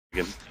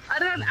I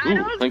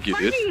don't thank you,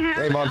 dude.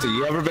 Hey Monty,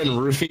 you ever been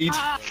roofied?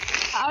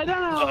 I don't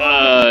know.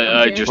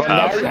 I just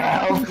have.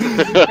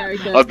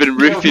 I've been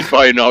roofied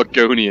by an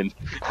Argonian.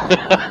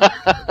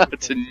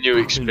 It's a new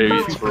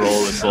experience for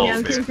all Yeah, I'm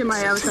involved. changing my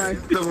avatar.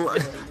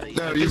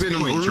 No, you've been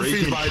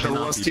roofied by the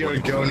lusty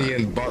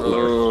Argonian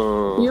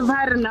butler. You've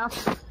had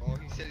enough.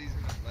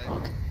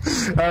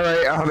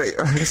 Alright,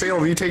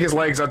 Salem, you take his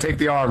legs, I'll take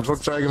the arms.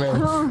 Let's drag him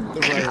in.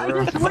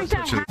 I just wish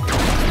I had.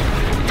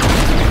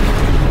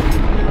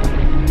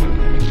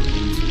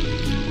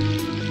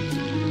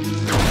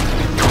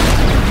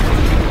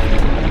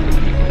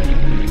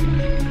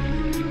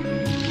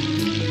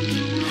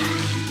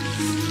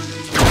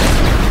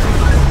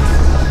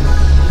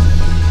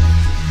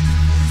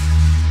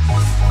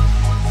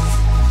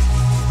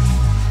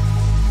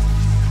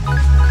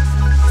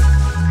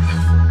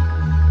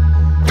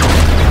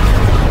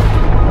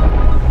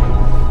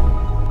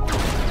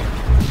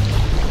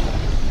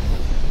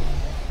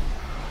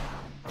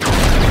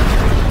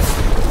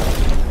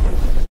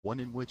 One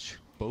in which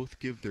both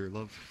give their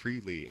love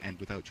freely and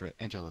without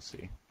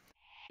jealousy.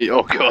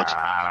 Oh god.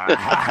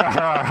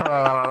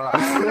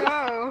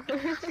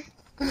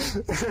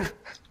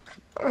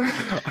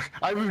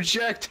 I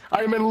object.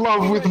 I'm in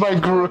love with my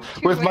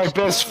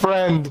best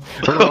friend.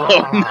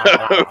 Oh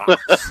no.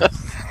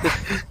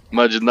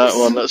 Imagine that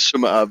one. That's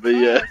something I'd be.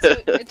 Yeah. So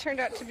it turned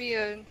out to be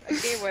a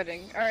gay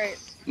wedding. All right.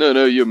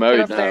 No, you're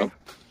married Get up there. now.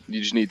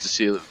 You just need to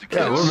seal it with the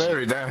Yeah, kiss. we're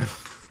married now.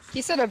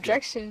 He said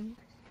objection.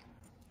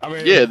 I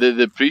mean, Yeah,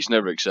 the priest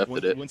never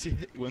accepted it. Once he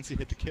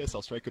hit the kiss,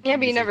 I'll strike up. Yeah,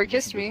 but he never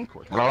kissed me.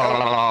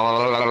 Now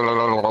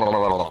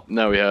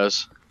he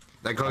has.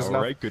 that goes All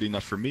now. right, good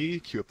enough for me.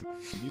 Cue up the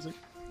music.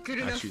 Good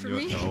enough Actually, for you know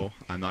me. what? No,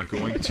 I'm not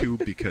going to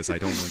because I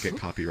don't want to get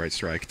copyright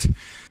striked.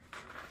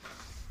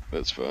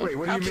 That's fine. Wait,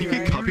 what How do can you you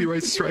mean? get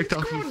copyright striked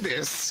off Doing of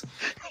this?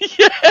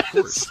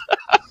 Yes!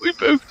 We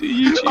both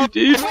do YouTube,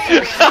 dude.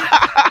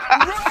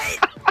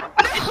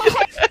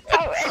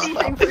 Oh,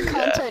 anything for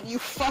content, you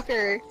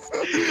fucker.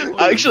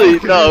 Actually,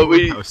 no,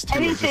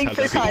 Anything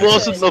for it content.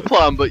 wasn't the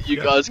plan, but you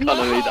guys kind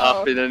of made it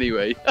happen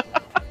anyway.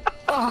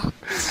 Oh,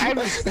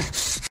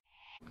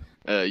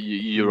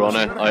 Your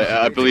Honor,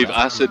 I believe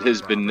acid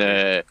has been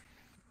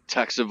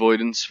tax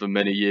avoidance for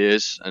many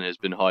years and has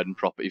been hiding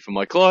property from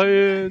my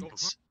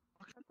clients.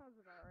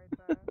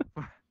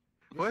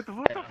 What the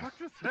fuck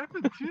just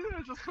happened, dude?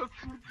 I just got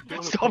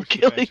Don't Stop approach the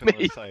killing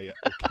bench me.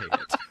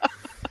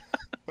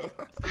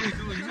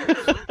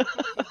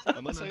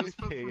 Unless I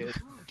okay it,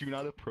 do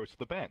not approach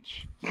the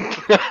bench.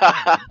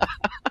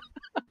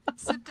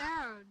 sit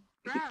down,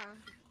 bro.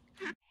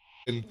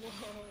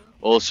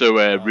 Also,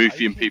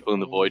 roofing people in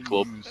the Void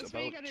Club. That's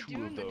what you About gotta do 2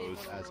 in of the those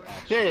neighborhood. as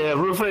actual. Yeah,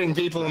 roofing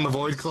people in the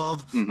Void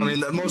Club. I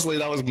mean, mostly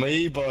that was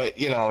me, but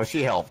you know,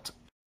 she helped.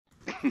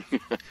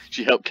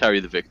 She helped carry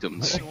the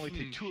victims. I can only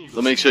take 2 of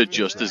That makes her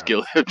just as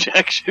guilty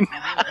objection.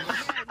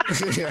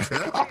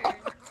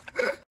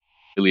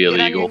 Really Get on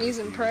your illegal. knees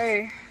and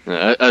pray.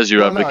 As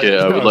your advocate,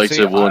 I would like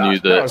to warn you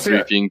no, that see,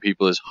 roofing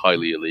people is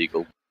highly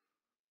illegal.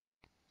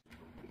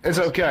 It's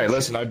okay.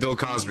 Listen, I Bill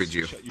Cosby'd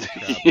you. Shut your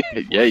crap.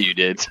 Yeah, you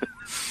did.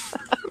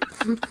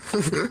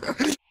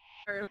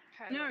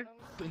 No.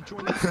 Then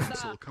join the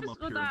council. Come up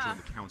here and join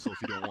the council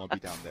if you don't want to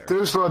be down there.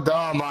 This one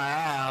down my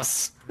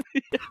ass.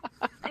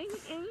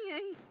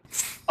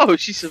 Oh,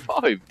 she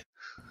survived.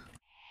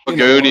 You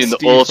know, Argonian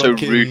Steve also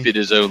fucking- roofed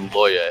his own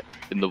lawyer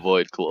in the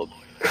Void Club.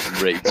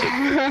 Rated. Dude,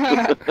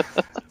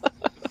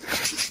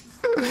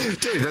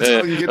 that's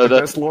how you get the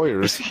best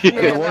lawyers.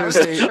 Yeah. The lawyers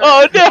say,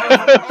 Oh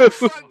no!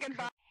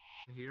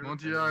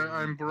 Monty,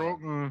 I'm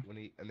broken.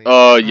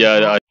 Oh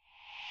yeah,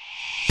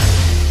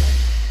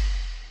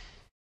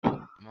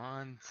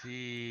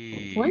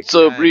 Monty. What? What's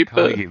up, I Reaper?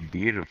 call you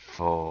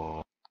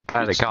beautiful.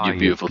 I call You're you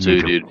beautiful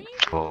too, dude.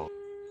 beautiful.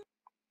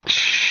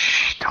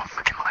 Shh, don't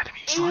fucking lie to me.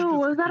 Ew,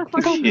 was that a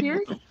fucking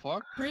tear? The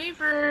fuck?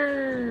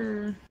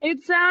 Reaper.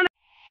 It sounded.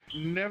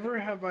 Never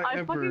have I I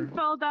ever. fucking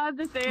fell down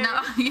the stairs.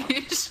 No,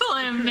 you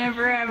slim.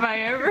 Never have I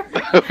ever.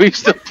 Are we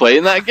still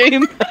playing that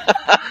game?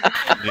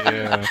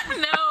 Yeah.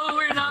 No,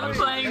 we're not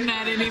playing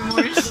that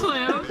anymore,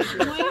 Slim.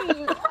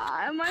 Wait,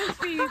 my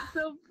feet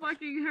so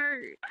fucking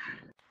hurt.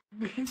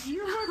 Did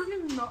you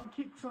fucking not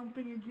kick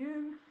something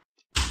again?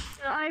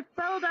 I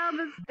fell down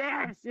the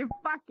stairs, you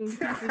fucking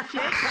piece of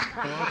shit.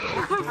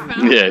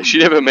 Yeah, she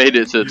never made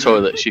it to the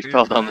toilet. She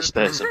fell down the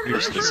stairs and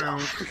pissed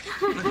herself.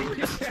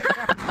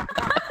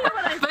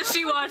 But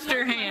she washed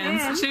her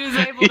hands. She was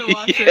able to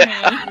wash her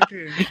hands.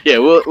 Okay. Yeah,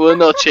 we'll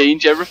not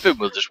change everything.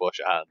 We'll just wash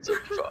our hands.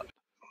 It'll be fine.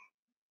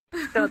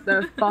 Shut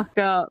the fuck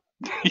up.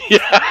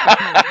 Yeah.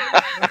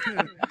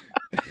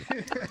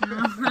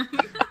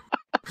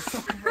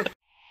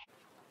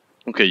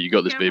 Okay, you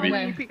got this, Careful baby.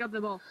 when you pick up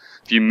the ball.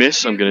 If you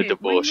miss, I'm gonna Okay,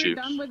 divorce when you,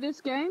 we're done with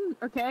this game,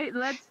 okay,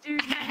 let's do.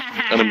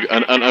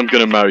 and I'm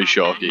gonna marry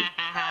Sharky.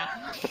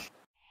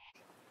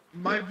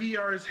 My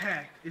VR is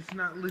hacked. It's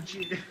not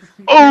legit.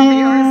 Oh!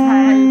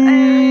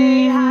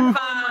 Hey, high Oh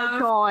my five.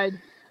 god.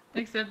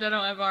 Except I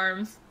don't have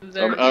arms.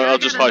 I'll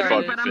just high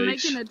five But your I'm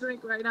face. making a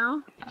drink right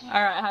now.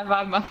 Alright, high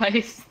five my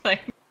face.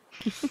 Like,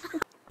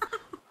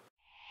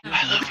 You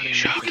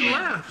Sharky.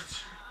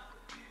 Left.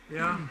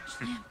 Yeah.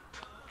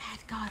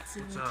 Add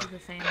Godzilla to the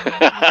family.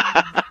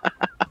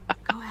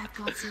 Go add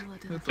Godzilla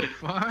to the What the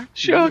fuck?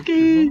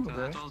 Sharky!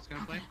 That's all it's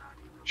gonna play?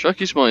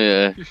 Sharky's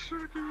my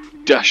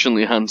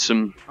dashingly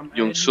handsome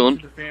young son.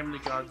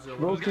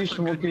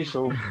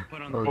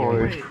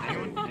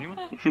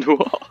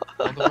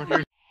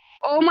 What?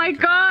 Oh my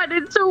god,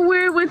 it's so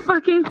weird with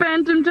fucking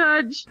Phantom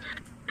Touch.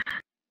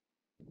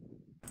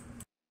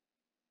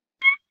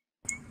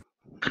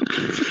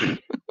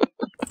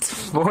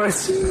 What?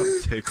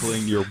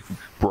 Tickling your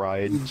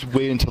bride. Just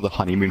wait until the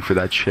honeymoon for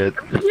that shit.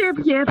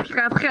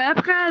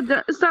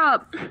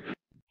 Stop.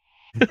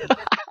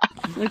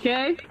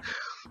 Okay.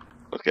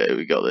 Okay,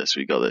 we got this.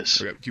 We got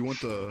this. Okay, do you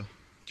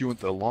want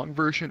the long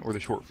version or the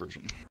short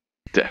version?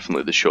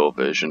 Definitely the short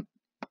version.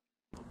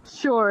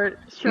 Short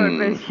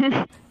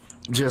version.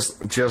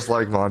 Just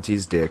like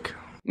Monty's dick.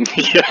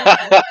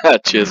 Yeah.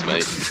 Cheers,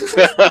 mate.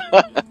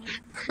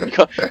 You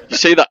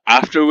say that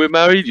after we're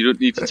married. You don't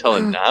need to tell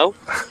her now.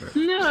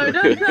 No,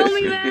 don't tell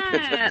me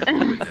that.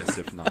 Yes,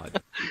 if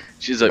not.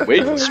 She's like,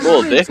 wait,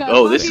 small dick.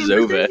 Oh, this is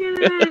over.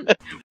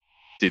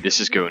 Dude, this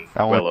is going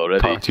I well won't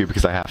already. talk to you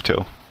because I have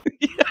to.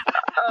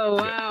 Oh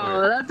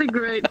wow, that's a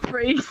great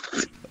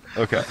priest.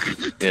 Okay.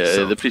 Yeah,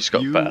 So, the priest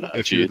got bad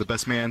if you're attitude. the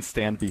best man,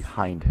 stand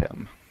behind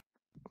him.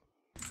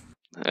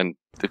 And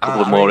a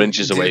couple of more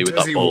inches away with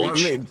does that he want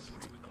bulge. me-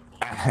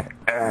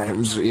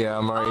 yeah,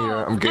 I'm right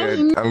here. I'm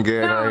good. I'm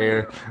good right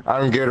here.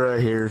 I'm good right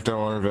here. Don't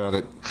worry about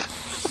it.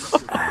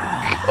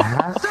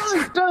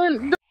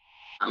 Don't.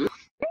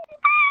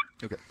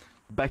 Okay.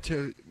 Back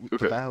to Okay.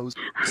 the vows.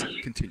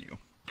 Continue.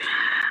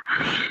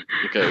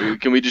 Okay,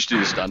 can we just do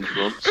the standard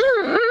ones?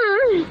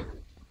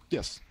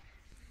 Yes.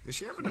 Is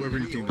she having Whoever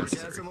you a deem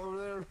necessary. orgasm over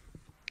there?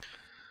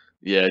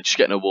 Yeah, just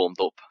getting her warmed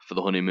up for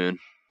the honeymoon.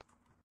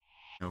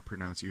 I'll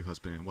pronounce you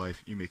husband and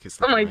wife. You may kiss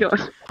Oh my ground.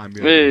 god. I'm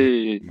gonna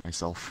Hey. do it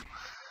myself.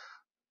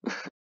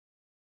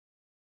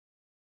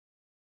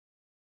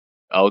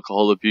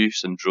 Alcohol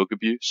abuse and drug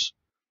abuse.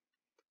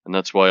 And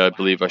that's why I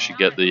believe I should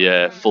get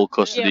the full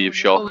custody of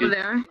Over Sharky.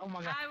 there.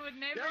 I would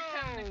never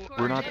come to court.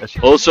 We're not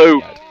with Also,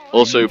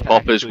 to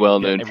Pop is actually well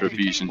get known for everything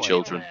abusing quiet.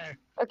 children.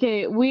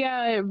 Okay, we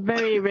are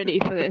very ready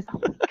for this.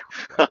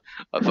 I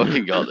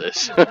fucking got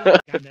this.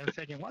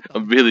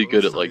 I'm really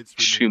good at like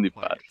extremely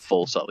bad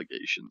false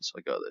allegations.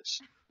 I got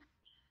this.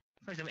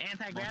 Some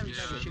anti-gravity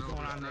type of shit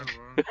going on there.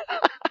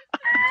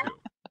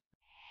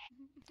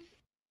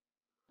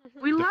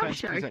 We love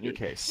Defense, present your Sharky.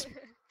 case.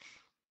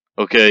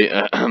 Okay,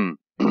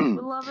 We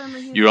love him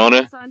and he's Your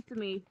Honor. son to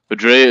me.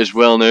 Andrea is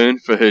well known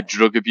for her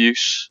drug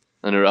abuse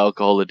and her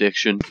alcohol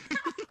addiction.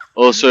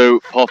 Also,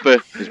 Popper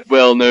is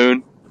well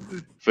known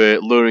for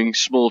luring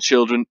small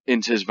children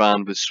into his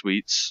van with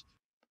sweets.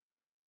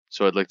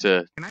 So I'd like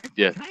to,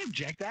 yeah. Can I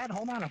object that?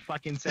 Hold on a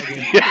fucking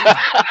second.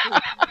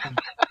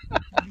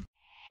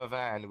 A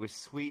van with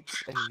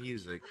sweets and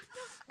music.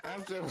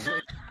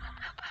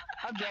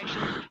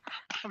 Objection.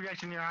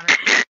 Objection, Your Honor.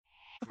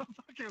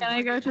 Can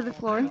I go to the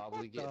floor?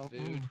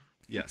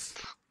 Yes.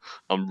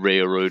 I'm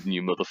railroading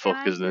you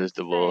motherfuckers in this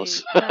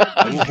divorce.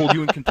 I will hold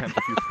you in contempt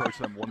if you approach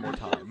them one more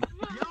time.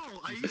 Yo,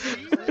 are you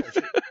serious?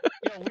 Yo,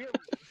 we're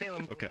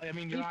Salem. Okay. I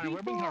mean, Your Honor,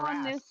 we're being People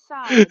on harassed.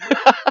 this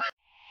side.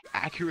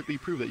 Accurately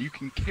prove that you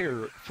can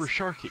care for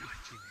Sharky.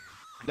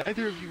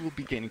 Neither of you will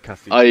be gaining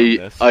custody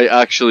from this. I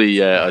actually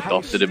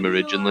adopted him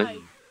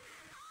originally.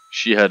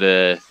 She had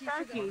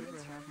Sharky.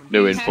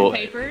 no Have input.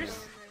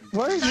 papers.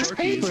 Where's his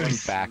Sharky is going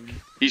papers? back.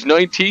 He's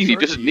 19. He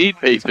doesn't need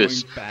papers.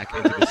 Is going back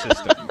into the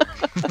system.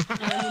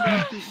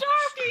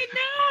 Sharky,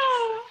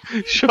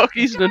 no!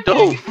 Sharky's an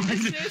adult.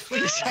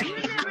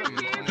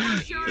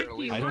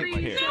 I don't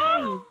care.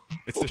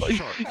 It's the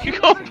shark. You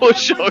can't put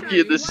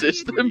Sharky in the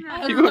system.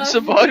 He won't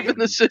survive in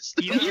the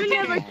system. You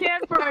never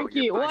cared for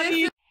Sharky. What are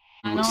you?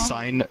 You will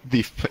sign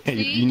the.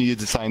 You need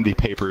to sign the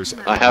papers.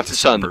 I have to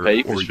sign the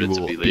December, papers or for you it to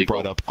will be be legal.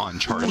 brought up on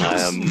charges. I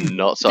am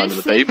not signing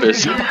the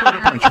papers. On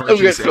I'm charges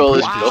going to call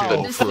this and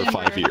bluffing. jail for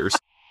 5 years.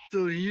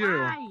 Still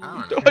here. I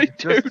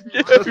don't know.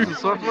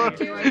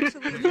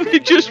 He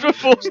just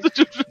forced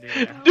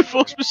the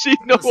divorce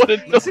proceeding. I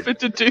wanted nothing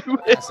to do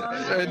with it.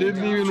 I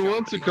didn't even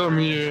want to come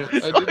here.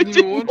 I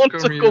didn't want to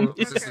come here. Everyone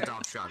just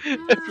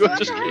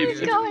What's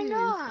came. going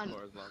on?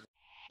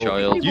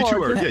 Child. You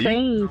two are. Just Yeah,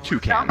 saying. you two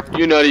can.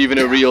 You're not even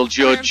a real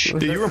judge. Yeah,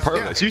 you were part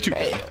of this. You two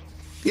can.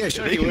 Yeah, They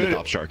Sharky. can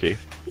adopt Sharky.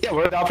 Yeah,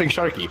 we're adopting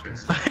Sharky.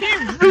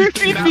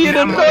 Roofied me in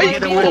a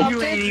nightclub.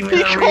 He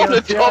can't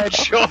adopt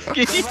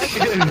Sharky.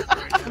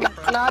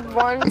 Not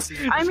once.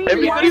 I mean,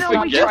 Everybody why don't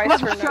we forget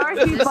just that. let Sharky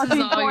This is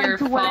fucking all go your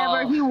into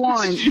whatever fault. he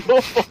wants? It's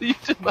your fault you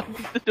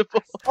demanded the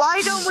divorce.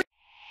 Why don't we?